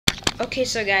Okay,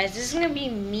 so guys, this is gonna be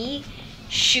me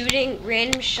shooting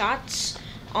random shots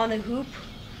on the hoop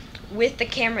with the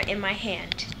camera in my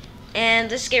hand.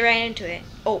 And let's get right into it.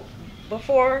 Oh,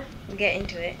 before we get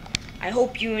into it, I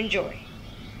hope you enjoy.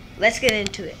 Let's get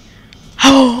into it.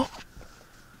 Oh!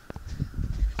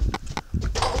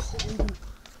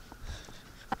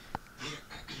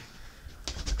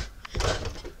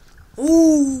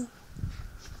 Ooh!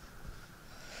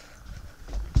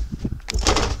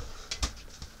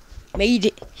 Made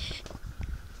it.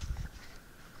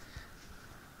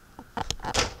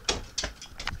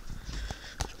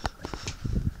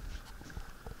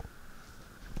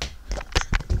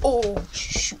 Oh,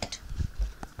 shoot.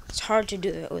 It's hard to do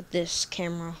it with this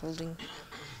camera holding.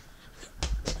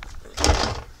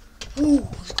 Ooh,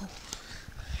 let's go.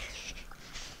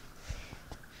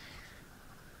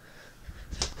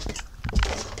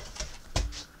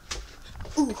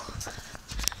 Ooh.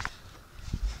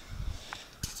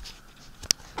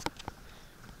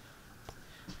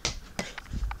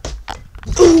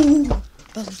 Ooh,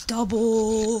 belly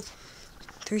double.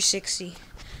 360.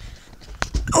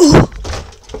 Ooh.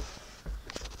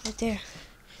 Right there.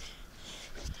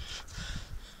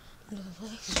 Under the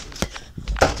legs.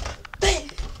 Bang.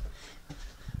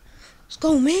 Let's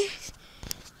go, man.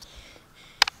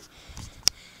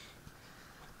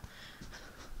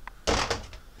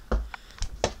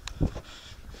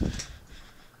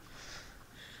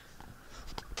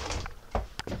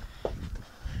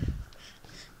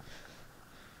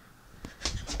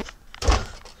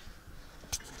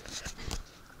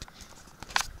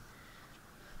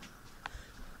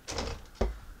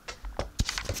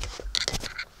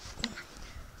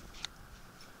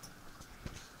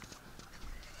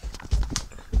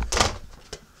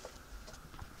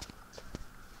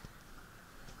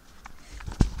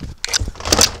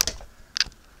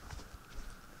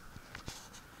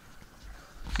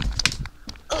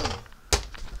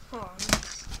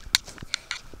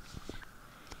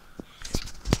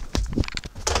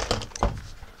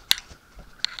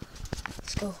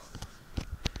 Let's go.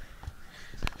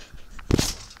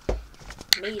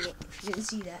 Made it. You didn't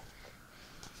see that.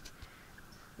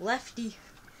 Lefty.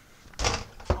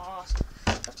 Oh,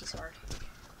 lefty's hard.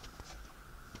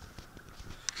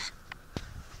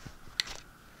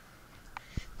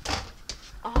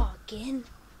 Oh, again.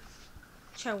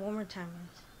 Try one more time,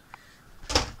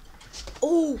 guys.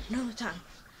 Oh, another time.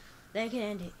 Then I can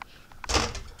end it.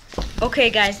 Okay,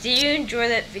 guys, did you enjoy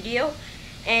that video?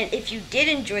 And if you did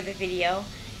enjoy the video,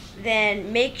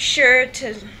 then make sure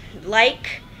to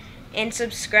like and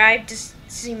subscribe to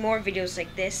see more videos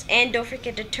like this. And don't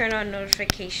forget to turn on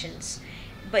notifications.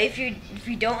 But if you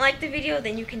don't like the video,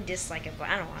 then you can dislike it, but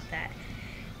I don't want that.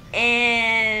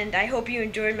 And I hope you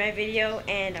enjoyed my video,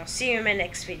 and I'll see you in my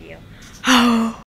next video.